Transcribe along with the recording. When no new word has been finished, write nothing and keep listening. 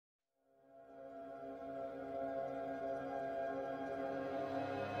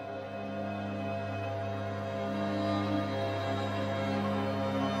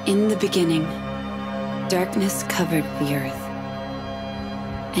In the beginning, darkness covered the earth.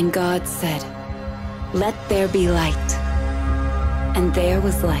 And God said, "Let there be light." And there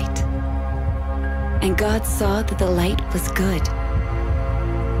was light. And God saw that the light was good.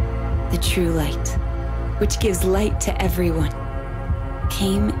 The true light, which gives light to everyone,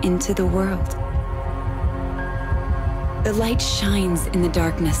 came into the world. The light shines in the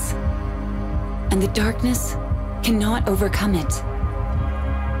darkness, and the darkness cannot overcome it.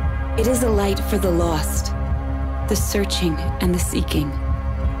 It is a light for the lost, the searching and the seeking.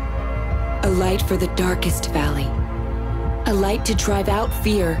 A light for the darkest valley. A light to drive out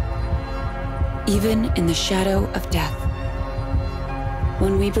fear, even in the shadow of death.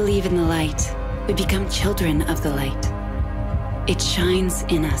 When we believe in the light, we become children of the light. It shines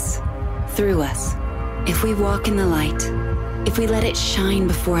in us, through us. If we walk in the light, if we let it shine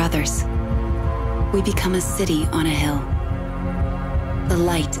before others, we become a city on a hill, the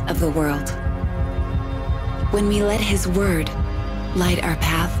light of the world. When we let His word light our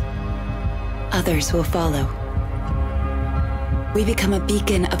path, others will follow. We become a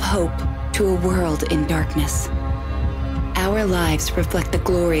beacon of hope to a world in darkness. Our lives reflect the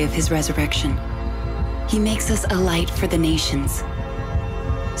glory of His resurrection. He makes us a light for the nations,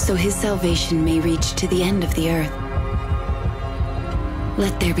 so His salvation may reach to the end of the earth.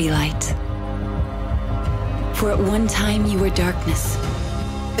 Let there be light. For at one time you were darkness,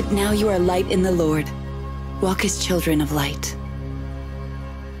 but now you are light in the Lord. Walk as children of light.